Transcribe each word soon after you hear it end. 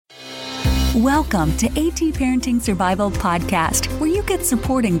Welcome to AT Parenting Survival Podcast, where you get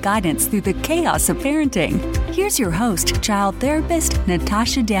support and guidance through the chaos of parenting. Here's your host, child therapist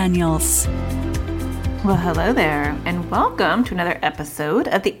Natasha Daniels. Well, hello there, and welcome to another episode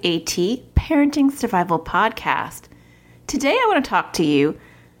of the AT Parenting Survival Podcast. Today I want to talk to you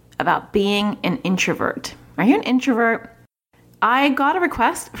about being an introvert. Are you an introvert? I got a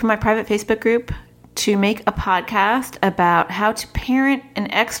request from my private Facebook group to make a podcast about how to parent an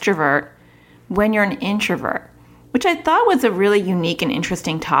extrovert when you're an introvert, which I thought was a really unique and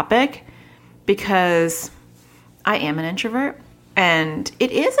interesting topic because I am an introvert, and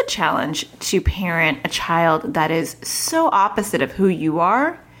it is a challenge to parent a child that is so opposite of who you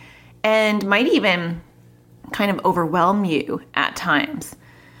are and might even kind of overwhelm you at times.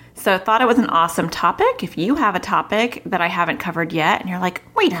 So I thought it was an awesome topic. If you have a topic that I haven't covered yet and you're like,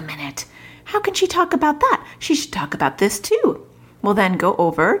 wait a minute, how can she talk about that? She should talk about this too. Well, then go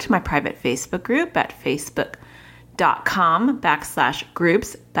over to my private Facebook group at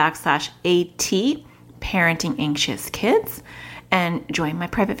facebook.com/groups/AT Parenting Anxious Kids and join my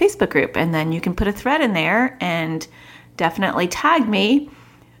private Facebook group. And then you can put a thread in there and definitely tag me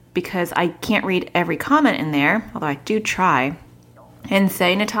because I can't read every comment in there, although I do try, and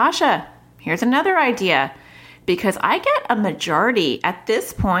say, Natasha, here's another idea. Because I get a majority, at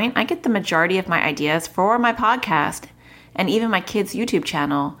this point, I get the majority of my ideas for my podcast and even my kids' YouTube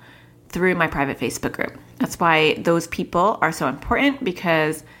channel through my private Facebook group. That's why those people are so important,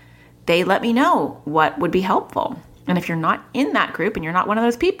 because they let me know what would be helpful. And if you're not in that group and you're not one of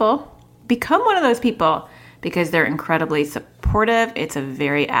those people, become one of those people, because they're incredibly supportive. It's a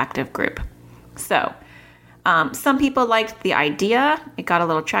very active group. So some people liked the idea. It got a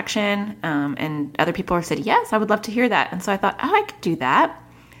little traction, and other people said, yes, I would love to hear that. And so I thought, I could do that.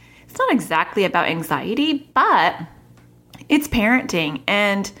 It's not exactly about anxiety, but it's parenting.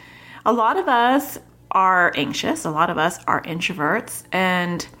 And a lot of us are anxious. A lot of us are introverts,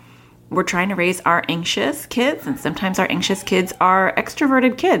 and we're trying to raise our anxious kids. And sometimes our anxious kids are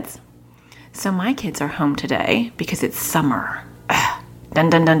extroverted kids. So my kids are home today because it's summer. Dun,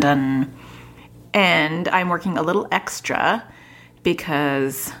 dun, dun, dun. And I'm working a little extra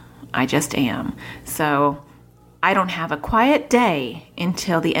because I just am. So I don't have a quiet day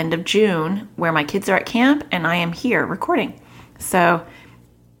until the end of June where my kids are at camp and I am here recording. So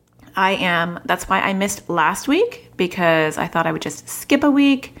that's why I missed last week, because I thought I would just skip a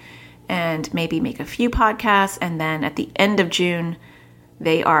week and maybe make a few podcasts. And then at the end of June,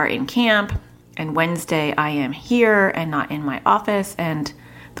 they are in camp. And Wednesday I am here and not in my office, and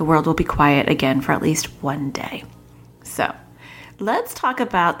the world will be quiet again for at least one day. So let's talk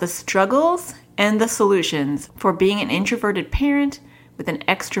about the struggles and the solutions for being an introverted parent with an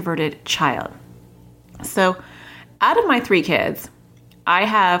extroverted child. So out of my 3 kids,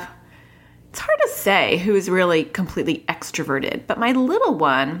 it's hard to say who is really completely extroverted, but my little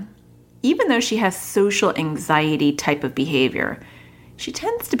one, even though she has social anxiety type of behavior, she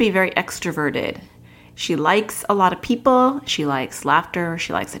tends to be very extroverted. She likes a lot of people. She likes laughter.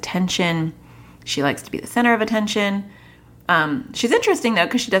 She likes attention. She likes to be the center of attention. She's interesting, though,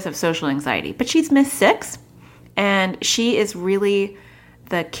 because she does have social anxiety. But she's Miss 6, and she is really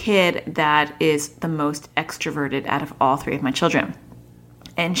the kid that is the most extroverted out of all 3 of my children.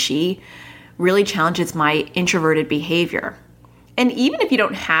 And she really challenges my introverted behavior. And even if you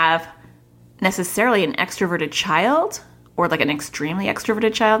don't have necessarily an extroverted child or like an extremely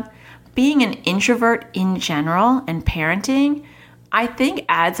extroverted child, being an introvert in general and parenting, I think,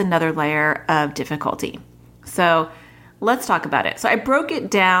 adds another layer of difficulty. So let's talk about it. So I broke it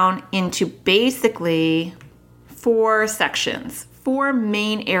down into basically 4 sections, 4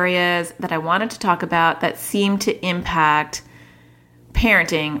 main areas that I wanted to talk about that seem to impact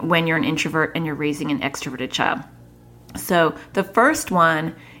parenting when you're an introvert and you're raising an extroverted child. So the first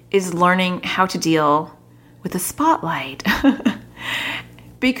one is learning how to deal with the spotlight.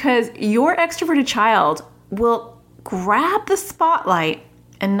 Because your extroverted child will grab the spotlight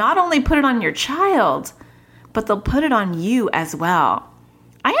and not only put it on your child, but they'll put it on you as well.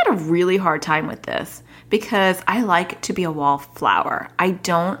 I had a really hard time with this because I like to be a wallflower. I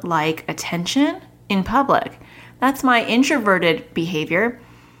don't like attention in public. That's my introverted behavior.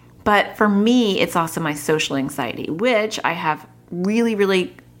 But for me, it's also my social anxiety, which I have really,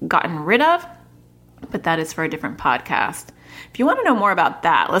 really gotten rid of. But that is for a different podcast. If you want to know more about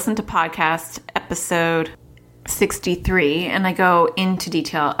that, listen to podcast episode 63, and I go into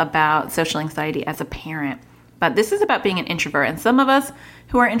detail about social anxiety as a parent. But this is about being an introvert, and some of us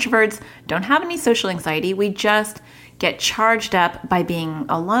who are introverts don't have any social anxiety. We just get charged up by being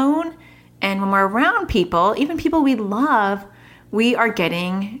alone, and when we're around people, even people we love, we are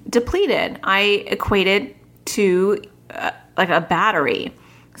getting depleted. I equate it to like a battery.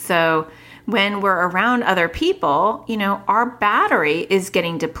 So when we're around other people, our battery is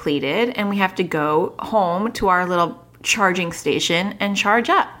getting depleted and we have to go home to our little charging station and charge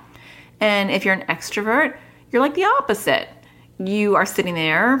up. And if you're an extrovert, you're like the opposite. You are sitting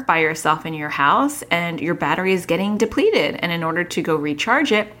there by yourself in your house and your battery is getting depleted. And in order to go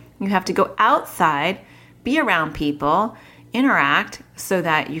recharge it, you have to go outside, be around people, interact so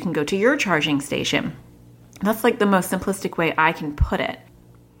that you can go to your charging station. That's like the most simplistic way I can put it.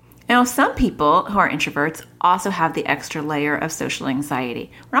 Now, some people who are introverts also have the extra layer of social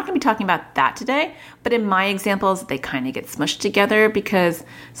anxiety. We're not going to be talking about that today, but in my examples, they kind of get smushed together because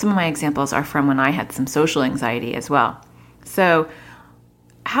some of my examples are from when I had some social anxiety as well. So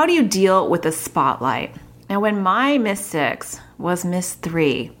how do you deal with the spotlight? Now, when my Miss 6 was Miss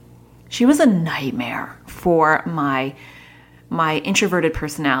 3, she was a nightmare for my introverted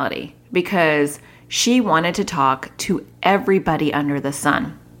personality because she wanted to talk to everybody under the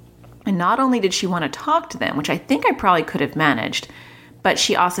sun. And not only did she want to talk to them, which I think I probably could have managed, but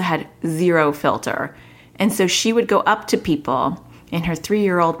she also had zero filter. And so she would go up to people in her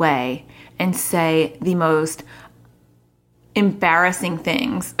 3-year-old way and say the most embarrassing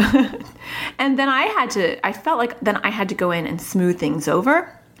things. And then I felt like then I had to go in and smooth things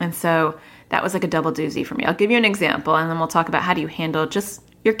over. And so that was like a double doozy for me. I'll give you an example and then we'll talk about how do you handle just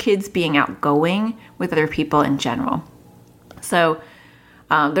your kids being outgoing with other people in general. So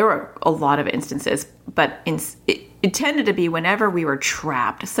there were a lot of instances, but it tended to be whenever we were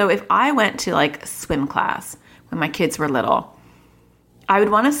trapped. So if I went to like swim class when my kids were little, I would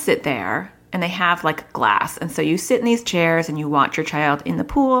want to sit there and they have like glass. And so you sit in these chairs and you watch your child in the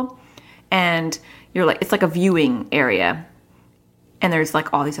pool and you're like, it's like a viewing area. And there's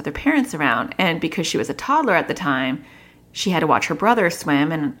like all these other parents around. And because she was a toddler at the time, she had to watch her brother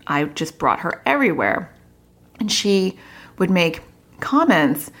swim and I just brought her everywhere. And she would make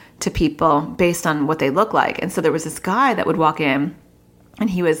comments to people based on what they look like. And so there was this guy that would walk in and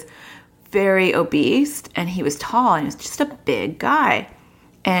he was very obese and he was tall and he was just a big guy.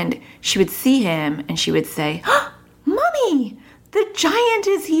 And she would see him and she would say, "Oh, Mommy, the giant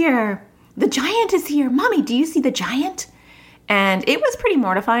is here. The giant is here. Mommy, do you see the giant?" And it was pretty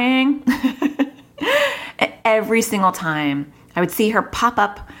mortifying. Every single time I would see her pop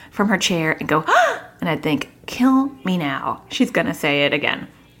up from her chair and go, "Ah!" And I'd think, kill me now. She's going to say it again.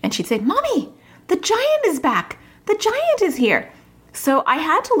 And she'd say, "Mommy, the giant is back. The giant is here." So I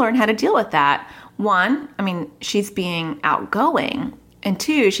had to learn how to deal with that. One, she's being outgoing. And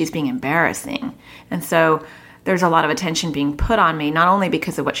two, she's being embarrassing. And so there's a lot of attention being put on me, not only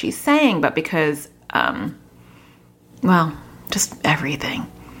because of what she's saying, but because, just everything.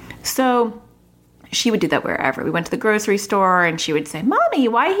 So she would do that wherever. We went to the grocery store and she would say, "Mommy,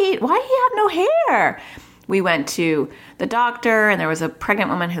 why he have no hair?" We went to the doctor and there was a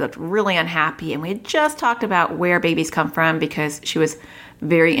pregnant woman who looked really unhappy. And we had just talked about where babies come from because she was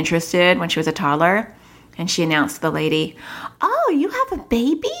very interested when she was a toddler. And she announced to the lady, "Oh, you have a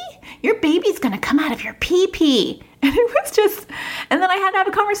baby? Your baby's going to come out of your pee-pee." And it was just, and then I had to have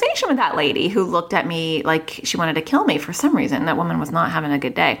a conversation with that lady who looked at me like she wanted to kill me for some reason. That woman was not having a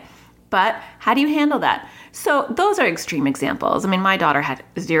good day. But how do you handle that? So those are extreme examples. My daughter had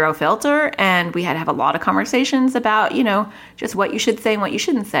zero filter and we had to have a lot of conversations about, just what you should say and what you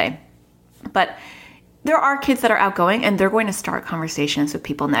shouldn't say. But there are kids that are outgoing and they're going to start conversations with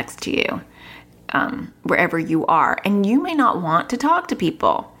people next to you, wherever you are. And you may not want to talk to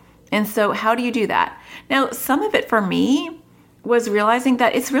people. And so how do you do that? Now, some of it for me was realizing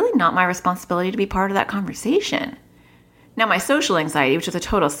that it's really not my responsibility to be part of that conversation. Now, my social anxiety, which is a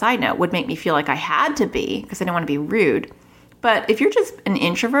total side note, would make me feel like I had to be because I didn't want to be rude. But if you're just an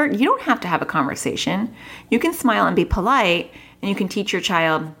introvert, you don't have to have a conversation. You can smile and be polite, and you can teach your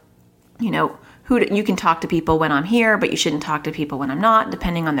child, you can talk to people when I'm here, but you shouldn't talk to people when I'm not,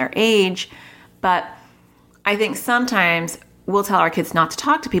 depending on their age. But I think sometimes we'll tell our kids not to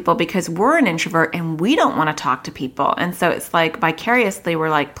talk to people because we're an introvert and we don't want to talk to people. And so it's like vicariously we're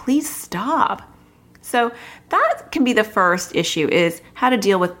like, please stop. So that can be the first issue, is how to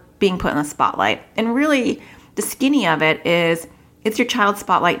deal with being put in the spotlight. And really the skinny of it is it's your child's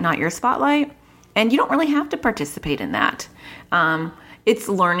spotlight, not your spotlight. And you don't really have to participate in that. It's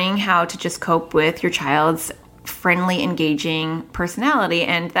learning how to just cope with your child's friendly, engaging personality.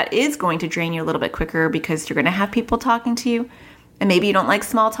 And that is going to drain you a little bit quicker because you're going to have people talking to you. And maybe you don't like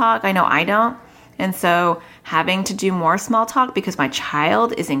small talk. I know I don't. And so having to do more small talk because my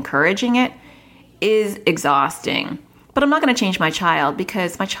child is encouraging it is exhausting. But I'm not going to change my child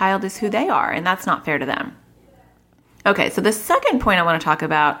because my child is who they are, and that's not fair to them. Okay, so the second point I want to talk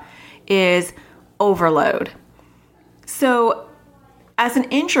about is overload. So as an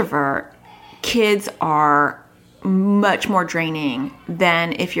introvert, kids are much more draining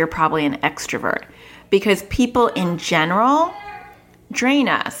than if you're probably an extrovert, because people in general drain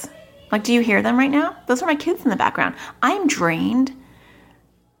us. Like, do you hear them right now? Those are my kids in the background. I'm drained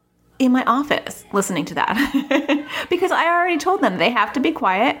in my office listening to that because I already told them they have to be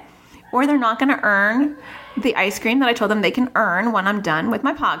quiet or they're not going to earn the ice cream that I told them they can earn when I'm done with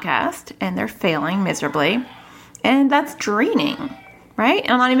my podcast, and they're failing miserably. And that's draining, right?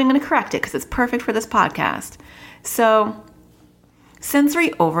 And I'm not even going to correct it because it's perfect for this podcast. So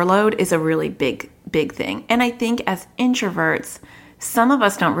sensory overload is a really big thing. And I think as introverts, some of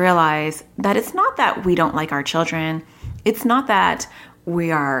us don't realize that it's not that we don't like our children. It's not that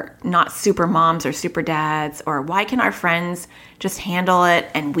we are not super moms or super dads, or why can our friends just handle it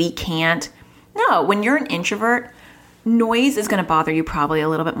and we can't? No, when you're an introvert, noise is going to bother you probably a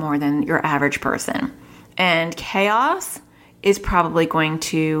little bit more than your average person. And chaos is probably going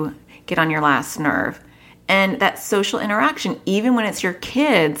to get on your last nerve. And that social interaction, even when it's your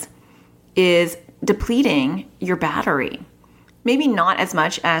kids, is depleting your battery. Maybe not as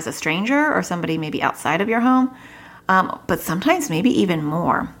much as a stranger or somebody maybe outside of your home, but sometimes maybe even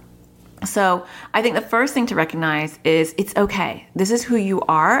more. So I think the first thing to recognize is it's okay. This is who you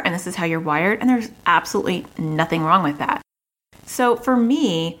are and this is how you're wired, and there's absolutely nothing wrong with that. So for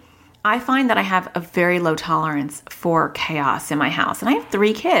me, I find that I have a very low tolerance for chaos in my house, and I have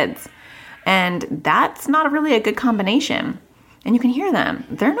 3 kids, and that's not really a good combination. And you can hear them.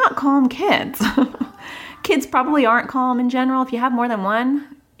 They're not calm kids. Kids probably aren't calm in general. If you have more than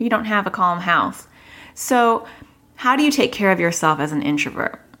one, you don't have a calm house. So how do you take care of yourself as an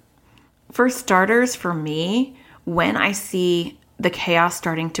introvert? For starters, for me, when I see the chaos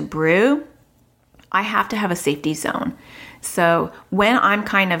starting to brew, I have to have a safety zone. So when I'm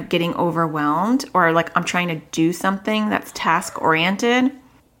kind of getting overwhelmed or like I'm trying to do something that's task oriented,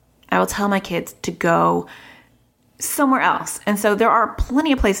 I will tell my kids to go somewhere else. And so there are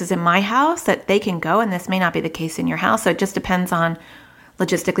plenty of places in my house that they can go, and this may not be the case in your house. So it just depends on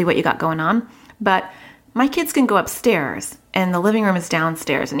logistically what you got going on. But my kids can go upstairs and the living room is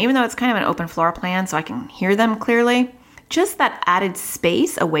downstairs. And even though it's kind of an open floor plan so I can hear them clearly, just that added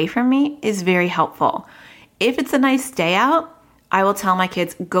space away from me is very helpful. If it's a nice day out, I will tell my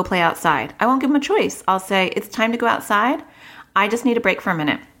kids, go play outside. I won't give them a choice. I'll say, it's time to go outside. I just need a break for a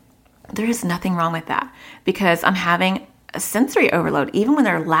minute. There is nothing wrong with that because I'm having a sensory overload. Even when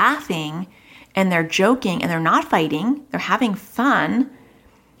they're laughing and they're joking and they're not fighting, they're having fun,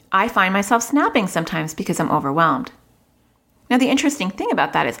 I find myself snapping sometimes because I'm overwhelmed. Now, the interesting thing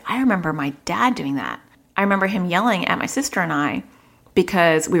about that is I remember my dad doing that. I remember him yelling at my sister and I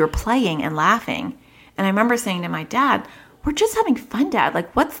because we were playing and laughing. And I remember saying to my dad, we're just having fun, Dad.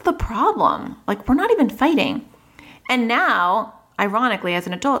 Like, what's the problem? Like, we're not even fighting. And now, ironically, as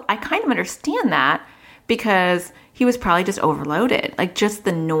an adult, I kind of understand that because he was probably just overloaded, like just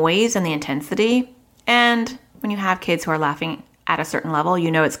the noise and the intensity. And when you have kids who are laughing at a certain level,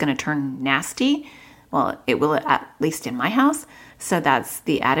 you know it's going to turn nasty. Well, it will at least in my house. So that's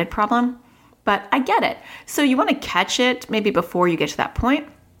the added problem. But I get it. So you want to catch it maybe before you get to that point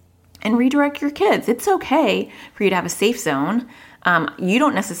and redirect your kids. It's okay for you to have a safe zone. You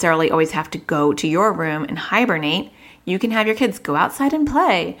don't necessarily always have to go to your room and hibernate. You can have your kids go outside and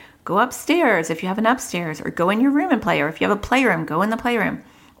play, go upstairs if you have an upstairs, or go in your room and play, or if you have a playroom, go in the playroom,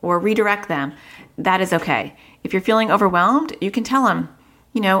 or redirect them. That is okay. If you're feeling overwhelmed, you can tell them,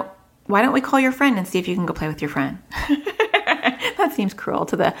 why don't we call your friend and see if you can go play with your friend? That seems cruel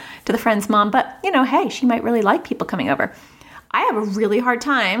to the friend's mom, but hey, she might really like people coming over. I have a really hard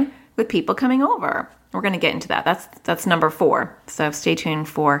time with people coming over. We're going to get into that. That's number 4. So stay tuned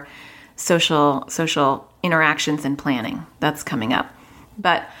for social interactions and planning. That's coming up.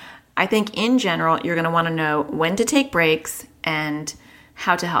 But I think in general, you're going to want to know when to take breaks and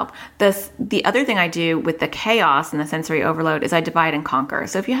how to help. The other thing I do with the chaos and the sensory overload is I divide and conquer.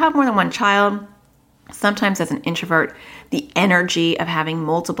 So if you have more than one child, sometimes as an introvert, the energy of having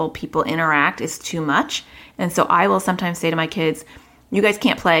multiple people interact is too much. And so I will sometimes say to my kids, you guys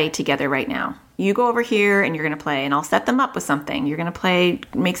can't play together right now. You go over here and you're going to play, and I'll set them up with something. You're going to play,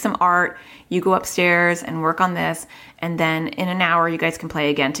 make some art. You go upstairs and work on this. And then in an hour, you guys can play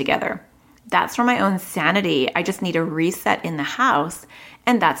again together. That's for my own sanity. I just need a reset in the house.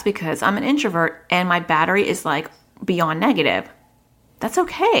 And that's because I'm an introvert and my battery is like beyond negative. That's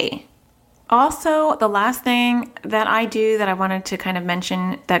okay. Also, the last thing that I do that I wanted to kind of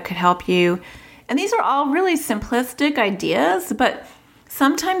mention that could help you, and these are all really simplistic ideas, but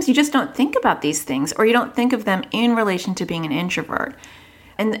sometimes you just don't think about these things, or you don't think of them in relation to being an introvert.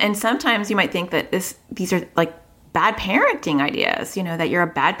 And sometimes you might think that these are like bad parenting ideas, that you're a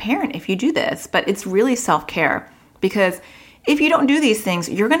bad parent if you do this, but it's really self-care, because if you don't do these things,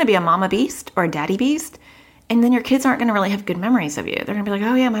 you're going to be a mama beast or a daddy beast. And then your kids aren't going to really have good memories of you. They're going to be like,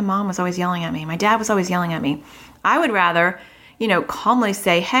 oh yeah, my mom was always yelling at me. My dad was always yelling at me. I would rather, calmly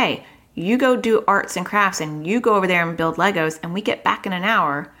say, hey, you go do arts and crafts and you go over there and build Legos and we get back in an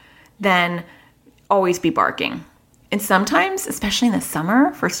hour, than always be barking. And sometimes, especially in the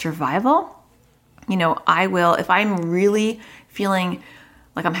summer for survival, I will, if I'm really feeling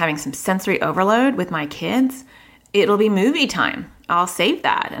like I'm having some sensory overload with my kids, it'll be movie time. I'll save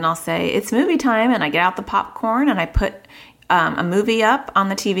that and I'll say, it's movie time, and I get out the popcorn and I put a movie up on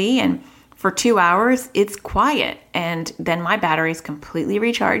the TV, and for 2 hours, it's quiet, and then my battery is completely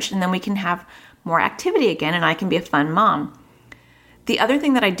recharged, and then we can have more activity again, and I can be a fun mom. The other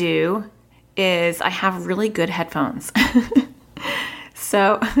thing that I do is I have really good headphones.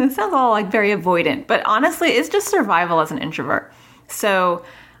 So it sounds all like very avoidant, but honestly, it's just survival as an introvert. So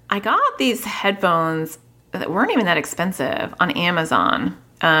I got these headphones that weren't even that expensive on Amazon.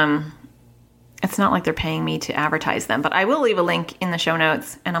 It's not like they're paying me to advertise them, but I will leave a link in the show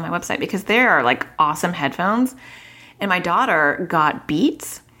notes and on my website, because they are like awesome headphones. And my daughter got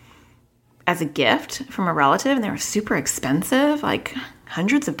Beats as a gift from a relative, and they were super expensive, like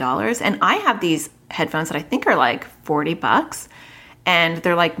hundreds of dollars. And I have these headphones that I think are like $40, and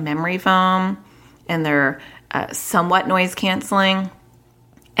they're like memory foam, and they're somewhat noise canceling,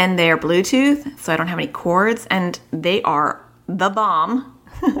 and they're Bluetooth, so I don't have any cords, and they are the bomb.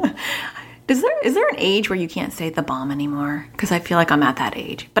 Is there an age where you can't say the bomb anymore? Because I feel like I'm at that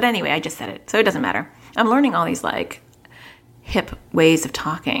age. But anyway, I just said it, so it doesn't matter. I'm learning all these like hip ways of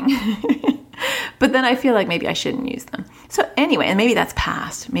talking. But then I feel like maybe I shouldn't use them. So anyway, and maybe that's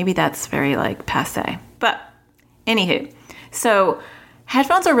past. Maybe that's very like passe. But anywho, so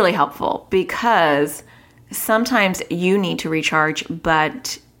headphones are really helpful, because sometimes you need to recharge,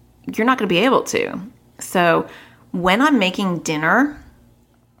 but you're not going to be able to. So when I'm making dinner,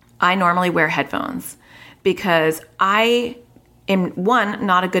 I normally wear headphones, because I am, one,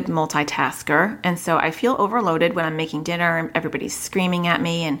 not a good multitasker. And so I feel overloaded when I'm making dinner and everybody's screaming at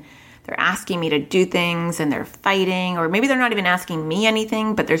me and they're asking me to do things and they're fighting, or maybe they're not even asking me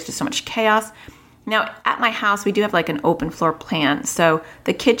anything, but there's just so much chaos. Now at my house, we do have like an open floor plan. So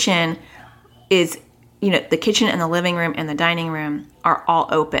the kitchen is, the kitchen and the living room and the dining room are all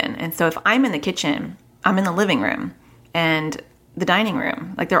open. And so if I'm in the kitchen, I'm in the living room and the dining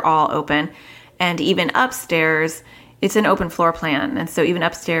room, like they're all open. And even upstairs, it's an open floor plan. And so even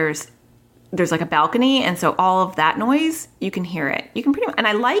upstairs, there's like a balcony. And so all of that noise, you can hear it. You can pretty much, and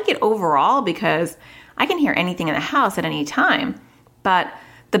I like it overall because I can hear anything in the house at any time. But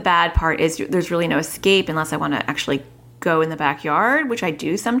the bad part is there's really no escape unless I want to actually go in the backyard, which I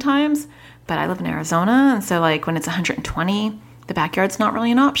do sometimes. But I live in Arizona, and so like when it's 120, the backyard's not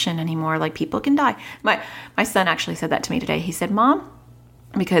really an option anymore. Like people can die. My son actually said that to me today. He said, Mom,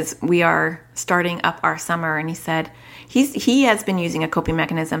 because we are starting up our summer, and he said he has been using a coping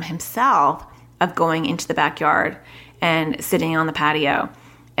mechanism himself of going into the backyard and sitting on the patio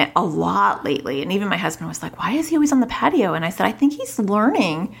a lot lately. And even my husband was like, why is he always on the patio? And I said, I think he's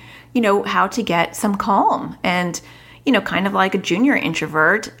learning, how to get some calm. And, kind of like a junior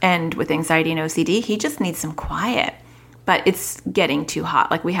introvert and with anxiety and OCD, he just needs some quiet. But it's getting too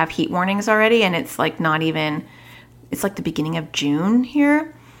hot. Like we have heat warnings already, and it's like it's like the beginning of June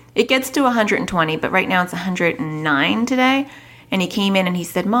here. It gets to 120, but right now it's 109 today. And he came in and he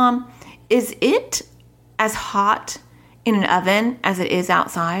said, Mom, is it as hot in an oven as it is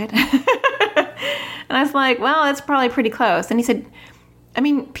outside? And I was like, well, that's probably pretty close. And he said,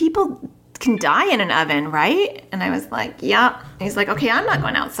 people can die in an oven, right? And I was like, yeah. And he's like, okay, I'm not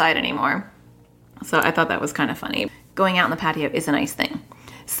going outside anymore. So I thought that was kind of funny. Going out on the patio is a nice thing.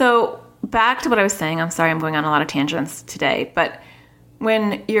 So back to what I was saying. I'm sorry I'm going on a lot of tangents today, but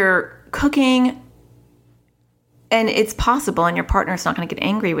when you're cooking and it's possible and your partner's not going to get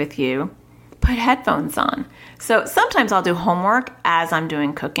angry with you, put headphones on. So sometimes I'll do homework as I'm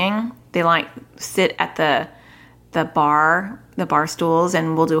doing cooking. They like sit at the bar stools,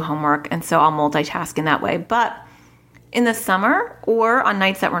 and we'll do homework. And so I'll multitask in that way. But in the summer or on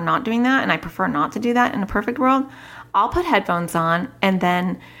nights that we're not doing that, and I prefer not to do that in a perfect world, I'll put headphones on, and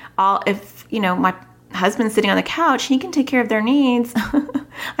then if my husband's sitting on the couch, he can take care of their needs.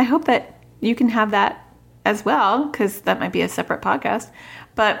 I hope that you can have that as well, because that might be a separate podcast.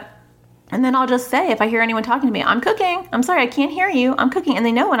 But And then I'll just say, if I hear anyone talking to me, I'm cooking. I'm sorry, I can't hear you. I'm cooking. And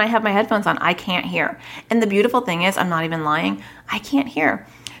they know when I have my headphones on, I can't hear. And the beautiful thing is, I'm not even lying. I can't hear.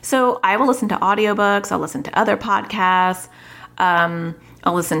 So I will listen to audiobooks. I'll listen to other podcasts. I'll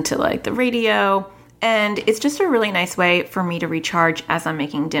listen to like the radio. And it's just a really nice way for me to recharge as I'm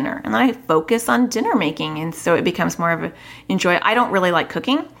making dinner. And then I focus on dinner making. And so it becomes more of an enjoy. I don't really like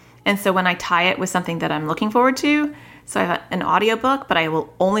cooking. And so when I tie it with something that I'm looking forward to, so I have an audiobook, but I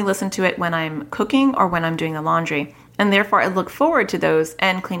will only listen to it when I'm cooking or when I'm doing the laundry. And therefore I look forward to those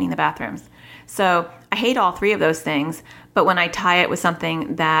and cleaning the bathrooms. So I hate all three of those things. But when I tie it with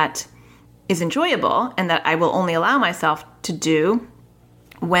something that is enjoyable and that I will only allow myself to do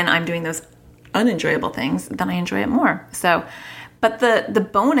when I'm doing those unenjoyable things, then I enjoy it more. So, but the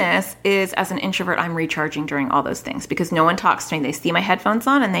bonus is, as an introvert, I'm recharging during all those things because no one talks to me. They see my headphones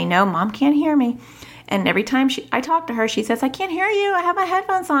on and they know Mom can't hear me. And every time I talk to her, she says, I can't hear you. I have my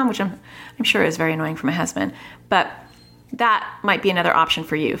headphones on, which I'm sure is very annoying for my husband. But that might be another option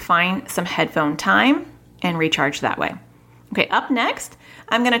for you. Find some headphone time and recharge that way. Okay, up next,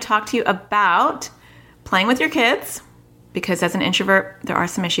 I'm going to talk to you about playing with your kids, because as an introvert, there are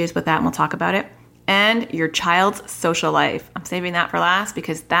some issues with that, and we'll talk about it, and your child's social life. I'm saving that for last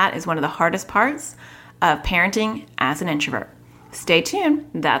because that is one of the hardest parts of parenting as an introvert. Stay tuned.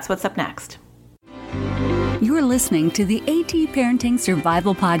 That's what's up next. You're listening to the AT Parenting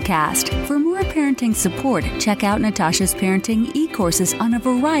Survival Podcast. For more parenting support, check out Natasha's parenting e-courses on a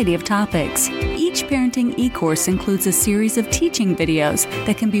variety of topics. Each parenting e-course includes a series of teaching videos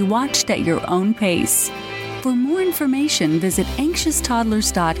that can be watched at your own pace. For more information, visit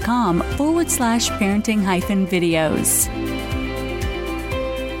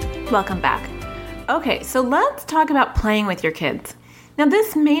anxioustoddlers.com/parenting-videos. Welcome back. Okay, so let's talk about playing with your kids. Now,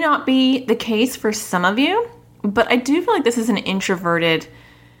 this may not be the case for some of you, but I do feel like this is an introverted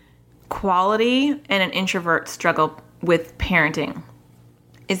quality and an introvert struggle with parenting,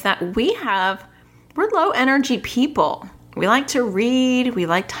 is that we're low energy people. We like to read. We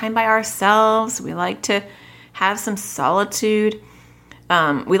like time by ourselves. We like to have some solitude.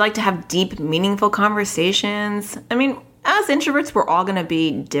 We like to have deep, meaningful conversations. I mean, as introverts, we're all going to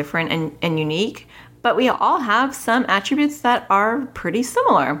be different and unique, but we all have some attributes that are pretty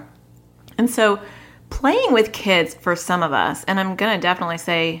similar. And so playing with kids for some of us, and I'm going to definitely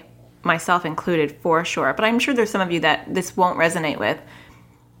say myself included for sure, but I'm sure there's some of you that this won't resonate with,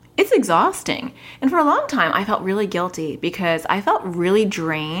 it's exhausting. And for a long time, I felt really guilty because I felt really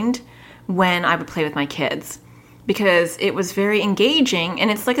drained when I would play with my kids because it was very engaging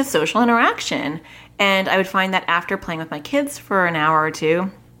and it's like a social interaction. And I would find that after playing with my kids for an hour or two,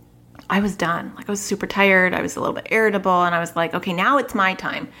 I was done. Like I was super tired. I was a little bit irritable and I was like, okay, now it's my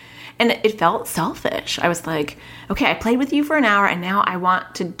time. And it felt selfish. I was like, okay, I played with you for an hour and now I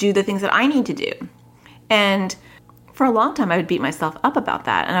want to do the things that I need to do. And for a long time, I would beat myself up about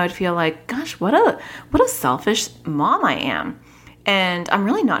that. And I would feel like, gosh, what a selfish mom I am. And I'm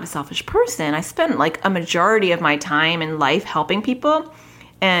really not a selfish person. I spend like a majority of my time in life helping people.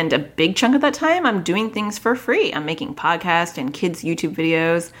 And a big chunk of that time, I'm doing things for free. I'm making podcasts and kids' YouTube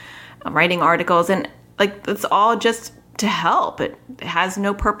videos. I'm writing articles. And like, it's all just to help. It has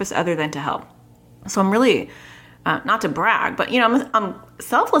no purpose other than to help. So I'm really, not to brag, but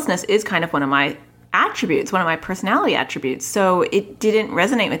selflessness is kind of one of my attributes, one of my personality attributes. So it didn't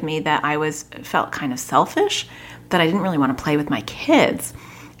resonate with me that I felt kind of selfish, that I didn't really want to play with my kids.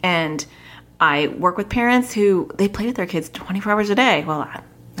 And I work with parents who, they play with their kids 24 hours a day. Well,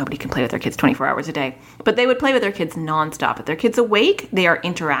 nobody can play with their kids 24 hours a day, but they would play with their kids nonstop. If their kid's awake, they are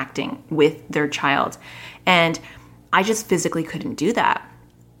interacting with their child. And I just physically couldn't do that.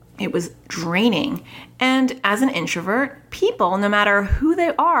 It was draining. And as an introvert, people, no matter who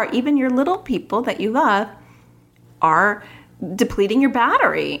they are, even your little people that you love, are depleting your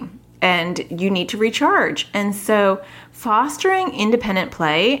battery and you need to recharge. And so fostering independent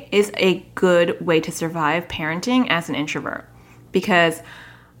play is a good way to survive parenting as an introvert, because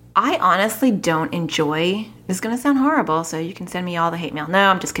I honestly don't enjoy, this is going to sound horrible, so you can send me all the hate mail. No,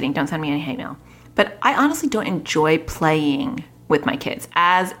 I'm just kidding. Don't send me any hate mail. But I honestly don't enjoy playing with my kids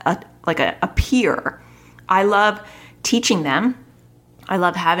as a peer. I love teaching them. I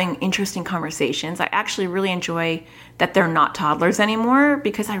love having interesting conversations. I actually really enjoy that they're not toddlers anymore,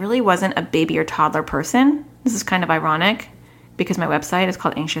 because I really wasn't a baby or toddler person. This is kind of ironic because my website is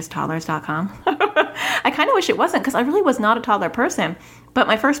called anxioustoddlers.com. I kind of wish it wasn't, because I really was not a toddler person. But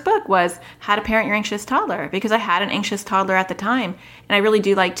my first book was How to Parent Your Anxious Toddler, because I had an anxious toddler at the time. And I really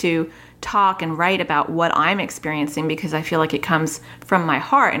do like to talk and write about what I'm experiencing, because I feel like it comes from my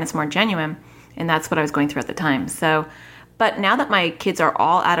heart and it's more genuine. And that's what I was going through at the time. So, But now that my kids are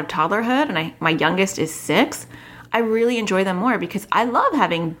all out of toddlerhood and my youngest is 6, I really enjoy them more because I love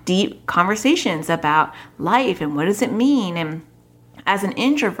having deep conversations about life and what does it mean. And as an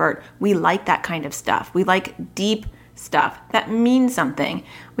introvert, we like that kind of stuff. We like deep stuff that means something.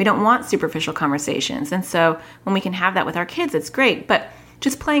 We don't want superficial conversations. And so when we can have that with our kids, it's great. But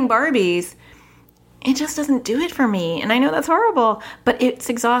just playing Barbies, it just doesn't do it for me. And I know that's horrible, but it's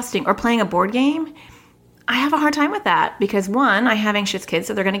exhausting. Or playing a board game, I have a hard time with that because, one, I have anxious kids,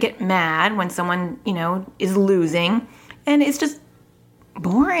 so they're going to get mad when someone, is losing. And it's just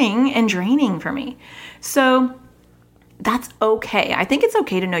boring and draining for me. So that's okay. I think it's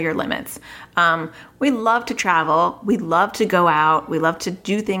okay to know your limits. We love to travel. We love to go out. We love to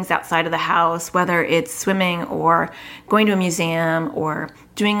do things outside of the house, whether it's swimming or going to a museum or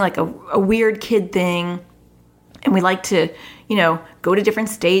doing like a weird kid thing. And we like to, go to different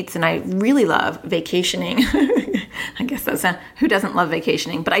states. And I really love vacationing. I guess who doesn't love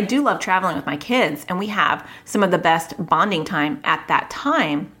vacationing? But I do love traveling with my kids. And we have some of the best bonding time at that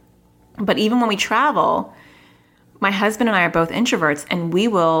time. But even when we travel, my husband and I are both introverts, and we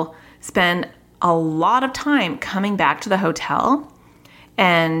will spend a lot of time coming back to the hotel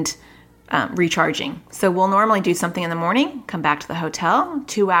and recharging. So we'll normally do something in the morning, come back to the hotel,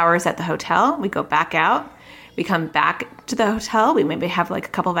 2 hours at the hotel. We go back out. We come back to the hotel. We maybe have like a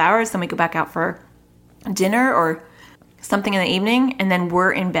couple of hours. Then we go back out for dinner or something in the evening. And then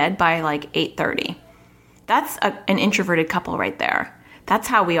we're in bed by like 8:30. That's an introverted couple right there. That's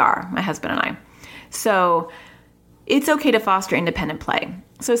how we are, my husband and I. So it's okay to foster independent play.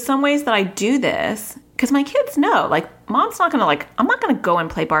 So some ways that I do this, because my kids know, like, Mom's not going to I'm not going to go and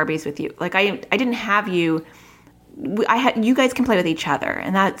play Barbies with you. Like, I didn't have you. You guys can play with each other,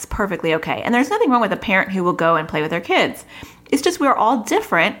 and that's perfectly okay. And there's nothing wrong with a parent who will go and play with their kids. It's just we're all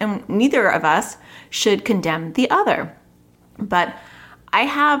different, and neither of us should condemn the other. But I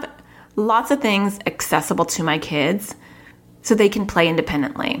have lots of things accessible to my kids so they can play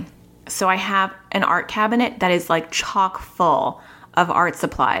independently. So I have an art cabinet that is like chock full of art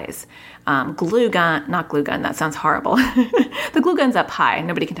supplies. Glue gun, not glue gun, that sounds horrible. The glue gun's up high,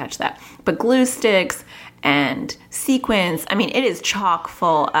 nobody can touch that. But glue sticks and sequins, it is chock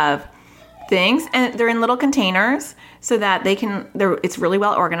full of things. And they're in little containers so that it's really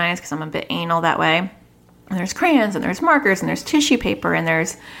well organized because I'm a bit anal that way. And there's crayons and there's markers and there's tissue paper and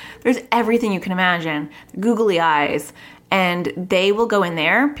there's everything you can imagine. Googly eyes. And they will go in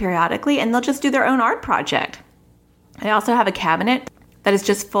there periodically and they'll just do their own art project. I also have a cabinet that is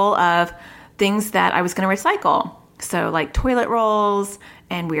just full of things that I was going to recycle. So like toilet rolls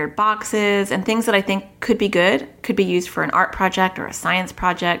and weird boxes and things that I think could be good, could be used for an art project or a science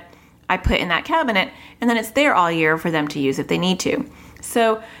project. I put in that cabinet and then it's there all year for them to use if they need to.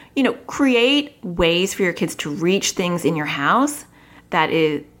 So, create ways for your kids to reach things in your house that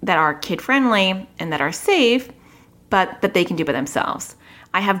are kid friendly and that are safe, but that they can do by themselves.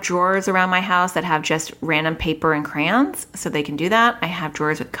 I have drawers around my house that have just random paper and crayons, so they can do that. I have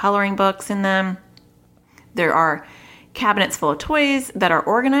drawers with coloring books in them. There are cabinets full of toys that are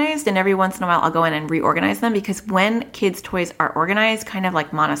organized, and every once in a while I'll go in and reorganize them because when kids' toys are organized, kind of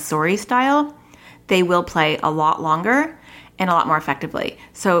like Montessori style, they will play a lot longer and a lot more effectively.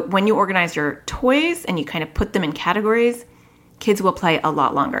 So when you organize your toys and you kind of put them in categories, kids will play a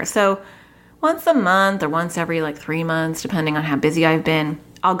lot longer. So once a month or once every 3 months, depending on how busy I've been,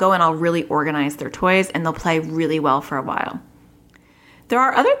 I'll go and I'll really organize their toys and they'll play really well for a while. There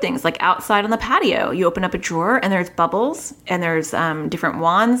are other things like outside on the patio. You open up a drawer and there's bubbles and there's different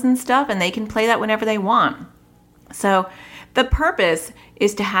wands and stuff and they can play that whenever they want. So the purpose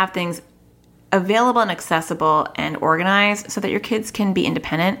is to have things available and accessible and organized so that your kids can be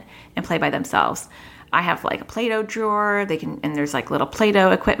independent and play by themselves. I have a Play-Doh drawer. And there's little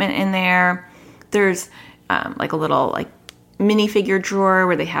Play-Doh equipment in there. There's a little minifigure drawer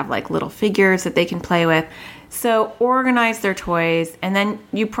where they have little figures that they can play with. So organize their toys and then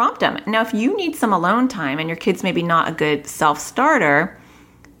you prompt them. Now, if you need some alone time and your kid's maybe not a good self-starter,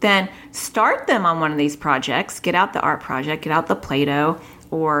 then start them on one of these projects. Get out the art project, get out the Play-Doh,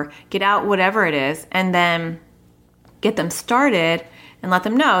 or get out whatever it is, and then get them started and let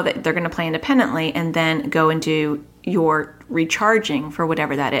them know that they're going to play independently and then go and do your recharging for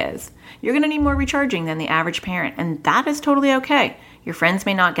whatever that is. You're going to need more recharging than the average parent, and that is totally okay. Your friends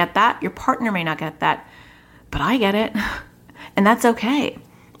may not get that. Your partner may not get that, but I get it. And that's okay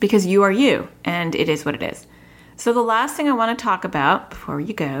because you are you, and it is what it is. So the last thing I want to talk about before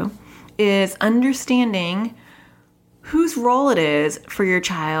you go is understanding whose role it is for your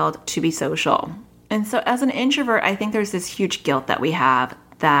child to be social. And so as an introvert, I think there's this huge guilt that we have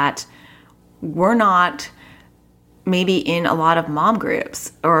that we're not maybe in a lot of mom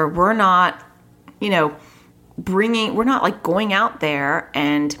groups, or we're not, we're not like going out there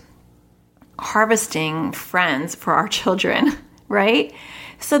and harvesting friends for our children, right?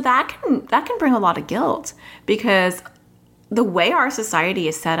 So that can bring a lot of guilt, because the way our society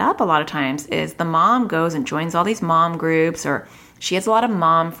is set up a lot of times is the mom goes and joins all these mom groups, or she has a lot of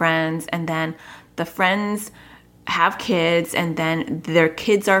mom friends, and then the friends have kids, and then their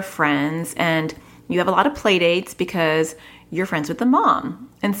kids are friends, and you have a lot of play dates because you're friends with the mom.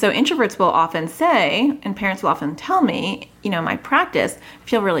 And so introverts will often say, and parents will often tell me, my practice, I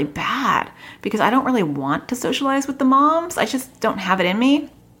feel really bad because I don't really want to socialize with the moms. I just don't have it in me.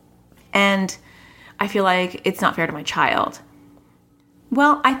 And I feel like it's not fair to my child.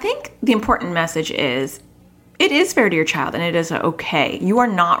 Well, I think the important message is it is fair to your child, and it is okay. You are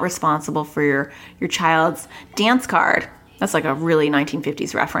not responsible for your child's dance card. That's like a really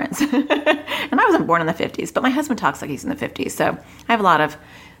 1950s reference. And I wasn't born in the 50s, but my husband talks like he's in the 50s. So I have a lot of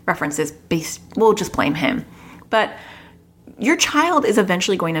references we'll just blame him. But your child is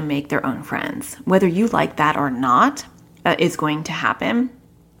eventually going to make their own friends. Whether you like that or not, is going to happen.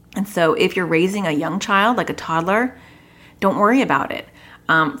 And so if you're raising a young child, like a toddler, don't worry about it.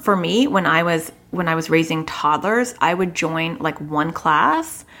 For me, when I was raising toddlers, I would join like one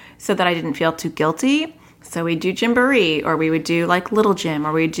class so that I didn't feel too guilty. So we'd do Gymboree, or we would do like Little Gym,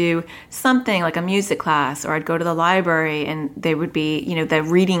 or we'd do something like a music class, or I'd go to the library and they would be, the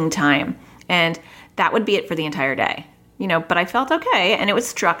reading time. And that would be it for the entire day, but I felt okay, and it was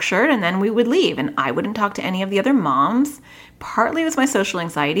structured, and then we would leave and I wouldn't talk to any of the other moms. Partly it was my social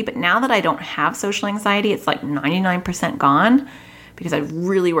anxiety, but now that I don't have social anxiety, it's like 99% gone because I've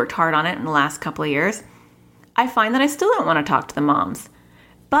really worked hard on it in the last couple of years. I find that I still don't want to talk to the moms,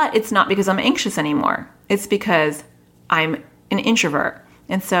 but it's not because I'm anxious anymore. It's because I'm an introvert.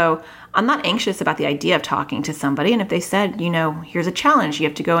 And so I'm not anxious about the idea of talking to somebody. And if they said, here's a challenge, you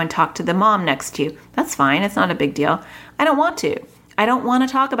have to go and talk to the mom next to you, that's fine. It's not a big deal. I don't want to. I don't want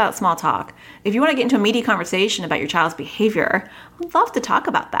to talk about small talk. If you want to get into a meaty conversation about your child's behavior, I'd love to talk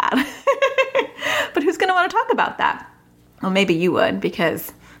about that. But who's going to want to talk about that? Well, maybe you would,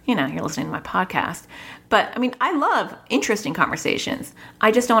 because, you're listening to my podcast. But I love interesting conversations.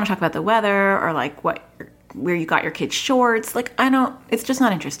 I just don't want to talk about the weather or like where you got your kids' shorts. It's just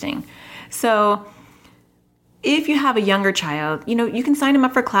not interesting. So if you have a younger child, you can sign them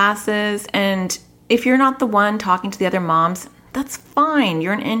up for classes. And if you're not the one talking to the other moms, that's fine.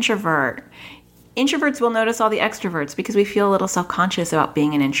 You're an introvert. Introverts will notice all the extroverts because we feel a little self-conscious about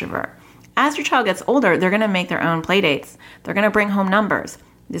being an introvert. As your child gets older, they're going to make their own play dates. They're going to bring home numbers.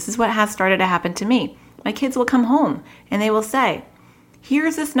 This is what has started to happen to me. My kids will come home and they will say,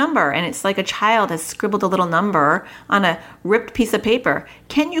 here's this number. And it's like a child has scribbled a little number on a ripped piece of paper.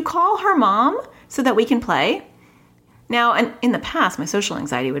 Can you call her mom so that we can play? Now, and in the past, my social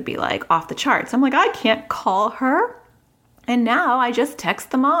anxiety would be like off the charts. I'm like, I can't call her. And now I just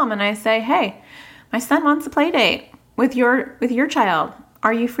text the mom and I say, hey, my son wants a play date with your child.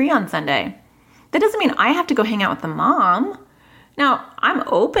 Are you free on Sunday? That doesn't mean I have to go hang out with the mom. Now, I'm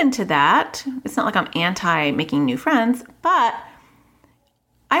open to that. It's not like I'm anti making new friends, but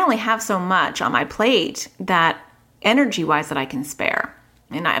I only have so much on my plate that energy-wise that I can spare.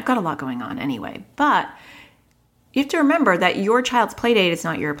 And I've got a lot going on anyway. But you have to remember that your child's play date is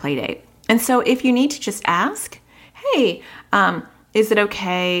not your play date. And so if you need to just ask, hey, is it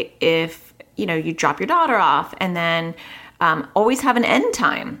okay if, you drop your daughter off, and then always have an end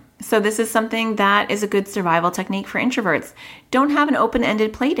time. So this is something that is a good survival technique for introverts. Don't have an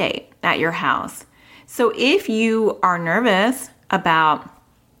open-ended play date at your house. So if you are nervous about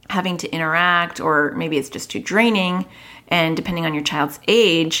having to interact, or maybe it's just too draining, and depending on your child's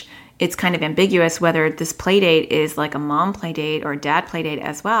age, it's kind of ambiguous whether this play date is like a mom play date or a dad play date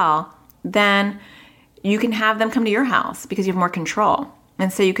as well, then you can have them come to your house because you have more control.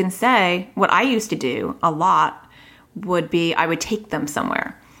 And so you can say, what I used to do a lot would be I would take them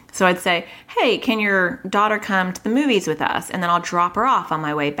somewhere. So I'd say, hey, can your daughter come to the movies with us? And then I'll drop her off on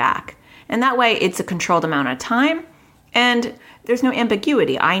my way back. And that way it's a controlled amount of time and there's no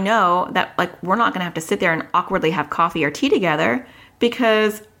ambiguity. I know that we're not going to have to sit there and awkwardly have coffee or tea together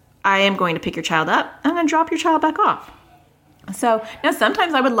because I am going to pick your child up and then drop your child back off. So now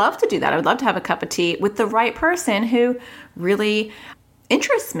sometimes I would love to do that. I would love to have a cup of tea with the right person who really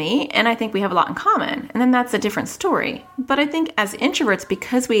interests me, and I think we have a lot in common. And then that's a different story. But I think as introverts,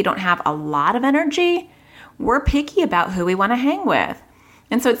 because we don't have a lot of energy, we're picky about who we want to hang with.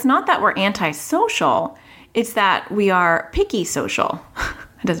 And so it's not that we're antisocial, it's that we are picky social.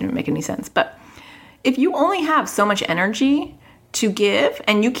 It doesn't even make any sense. But if you only have so much energy to give,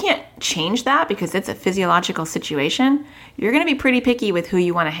 and you can't change that because it's a physiological situation, you're going to be pretty picky with who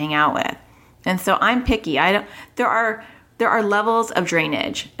you want to hang out with. And so I'm picky. There are levels of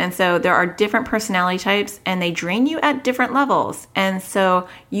drainage. And so there are different personality types, and they drain you at different levels. And so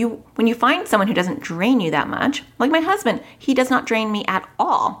when you find someone who doesn't drain you that much, like my husband, he does not drain me at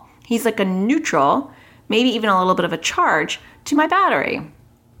all. He's like a neutral, maybe even a little bit of a charge to my battery.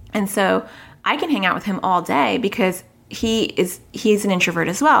 And so I can hang out with him all day because he's an introvert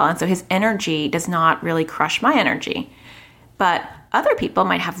as well. And so his energy does not really crush my energy. But other people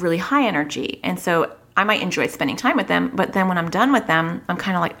might have really high energy. And so I might enjoy spending time with them. But then when I'm done with them, I'm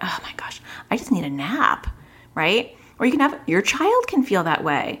kind of like, oh my gosh, I just need a nap, right? Or your child can feel that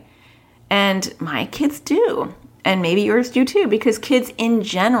way. And my kids do. And maybe yours do too, because kids in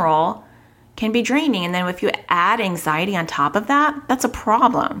general can be draining. And then if you add anxiety on top of that, that's a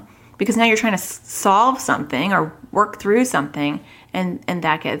problem. Because now you're trying to solve something or work through something, and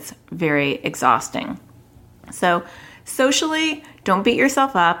that gets very exhausting. So socially, don't beat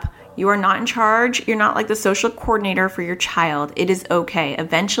yourself up. You are not in charge. You're not like the social coordinator for your child. It is okay.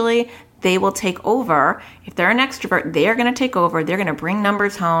 Eventually, they will take over. If they're an extrovert, they are going to take over. They're going to bring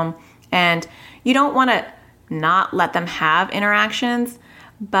numbers home. And you don't want to not let them have interactions,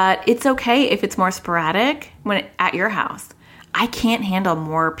 but it's okay if it's more sporadic at your house. I can't handle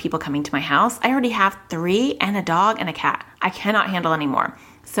more people coming to my house. I already have 3 and a dog and a cat. I cannot handle anymore.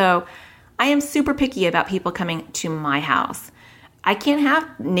 So I am super picky about people coming to my house. I can't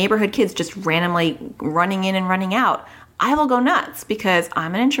have neighborhood kids just randomly running in and running out. I will go nuts because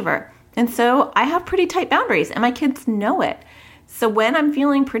I'm an introvert. And so I have pretty tight boundaries, and my kids know it. So when I'm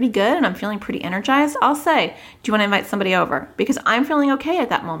feeling pretty good and I'm feeling pretty energized, I'll say, do you want to invite somebody over? Because I'm feeling okay at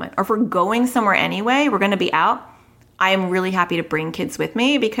that moment. Or if we're going somewhere anyway, we're going to be out, I am really happy to bring kids with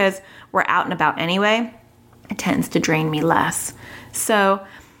me because we're out and about anyway. It tends to drain me less. So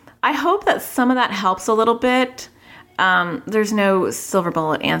I hope that some of that helps a little bit. There's no silver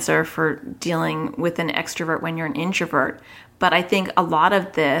bullet answer for dealing with an extrovert when you're an introvert. But I think a lot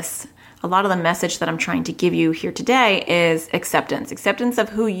of the message that I'm trying to give you here today is acceptance. Acceptance of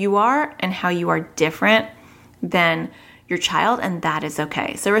who you are and how you are different than your child, and that is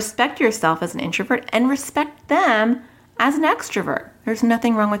okay. So respect yourself as an introvert and respect them as an extrovert. There's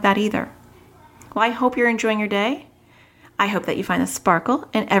nothing wrong with that either. Well, I hope you're enjoying your day. I hope that you find the sparkle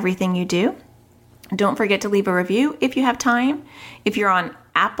in everything you do. Don't forget to leave a review if you have time. If you're on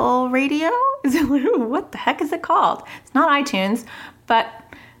Apple Radio, what the heck is it called? It's not iTunes, but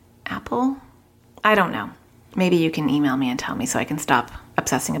Apple? I don't know. Maybe you can email me and tell me so I can stop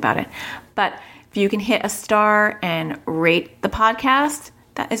obsessing about it. But if you can hit a star and rate the podcast,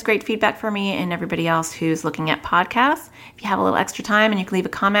 that is great feedback for me and everybody else who's looking at podcasts. If you have a little extra time and you can leave a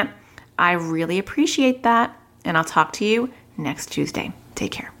comment, I really appreciate that. And I'll talk to you next Tuesday.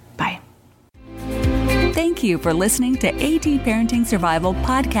 Take care. Bye. Thank you for listening to AT Parenting Survival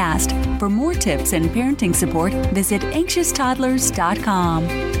Podcast. For more tips and parenting support, visit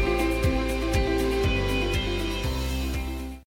anxioustoddlers.com.